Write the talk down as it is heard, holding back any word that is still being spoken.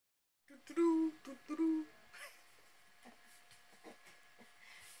Okay.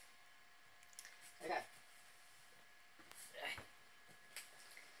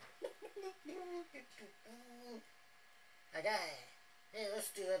 Okay. Yeah,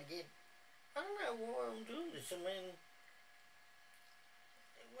 let's do that again. I don't know why I'm doing this. I mean,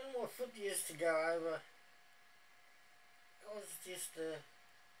 one more foot years to go over. I was just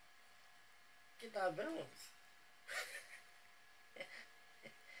get no balance.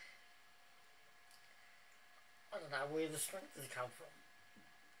 I don't know where the strength has come from.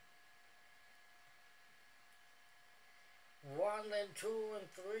 1 and 2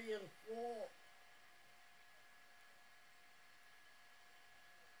 and 3 and 4.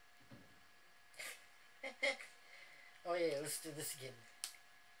 Oh yeah, let's do this again.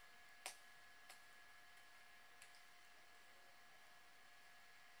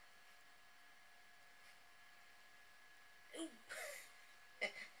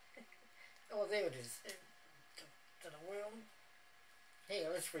 Oh, there it is. Did I wheel? Here,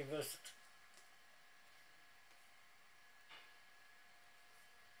 let's reverse it.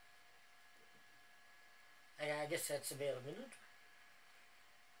 Okay, I guess that's about a minute.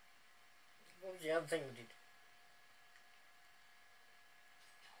 What was the other thing we did?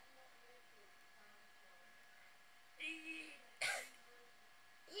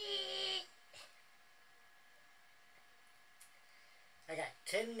 Okay,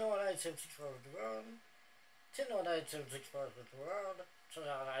 10, 9, 8, 7, 6, 5 with the round. 10, 9, 8, 7, 6, 5 with the round. 10,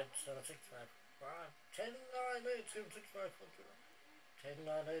 9, 8, 7, 6, 5 with the round. 10, 9, 8, 7, 6, 5 with the round. 10,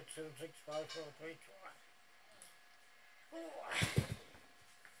 9, 8, 7, 6, 5, 4, 3, 2, 1.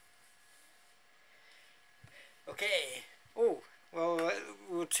 Okay. Oh, well,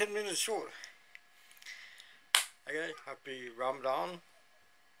 we're 10 minutes short. Okay, happy Ramadan.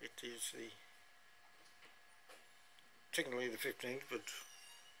 It is technically the 15th, but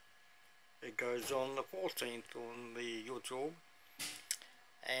it goes on the 14th on the YouTube.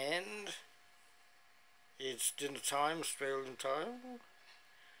 And it's dinner time, Australian time.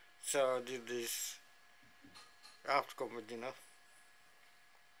 So I did this after got my dinner.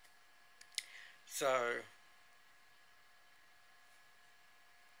 So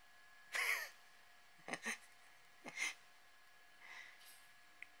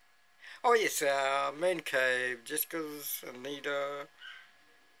oh yes, mancave, Jessikas, ANita,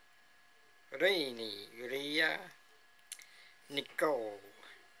 RIA, Nicole,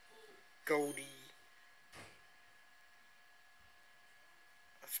 GOldy,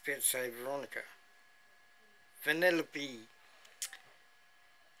 I was about to say Veronica, Penelope,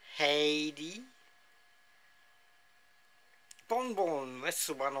 HEady, bonbon, that's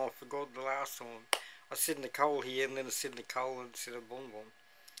the one I forgot the last one. I said Nicole here and then I said Nicole instead of bonbon.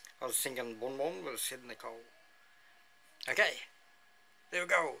 I was thinking bonbon, but I said Nicole. Okay, there we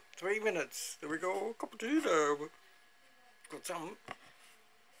go. 3 minutes. There we go. Cup of tea there. Got some.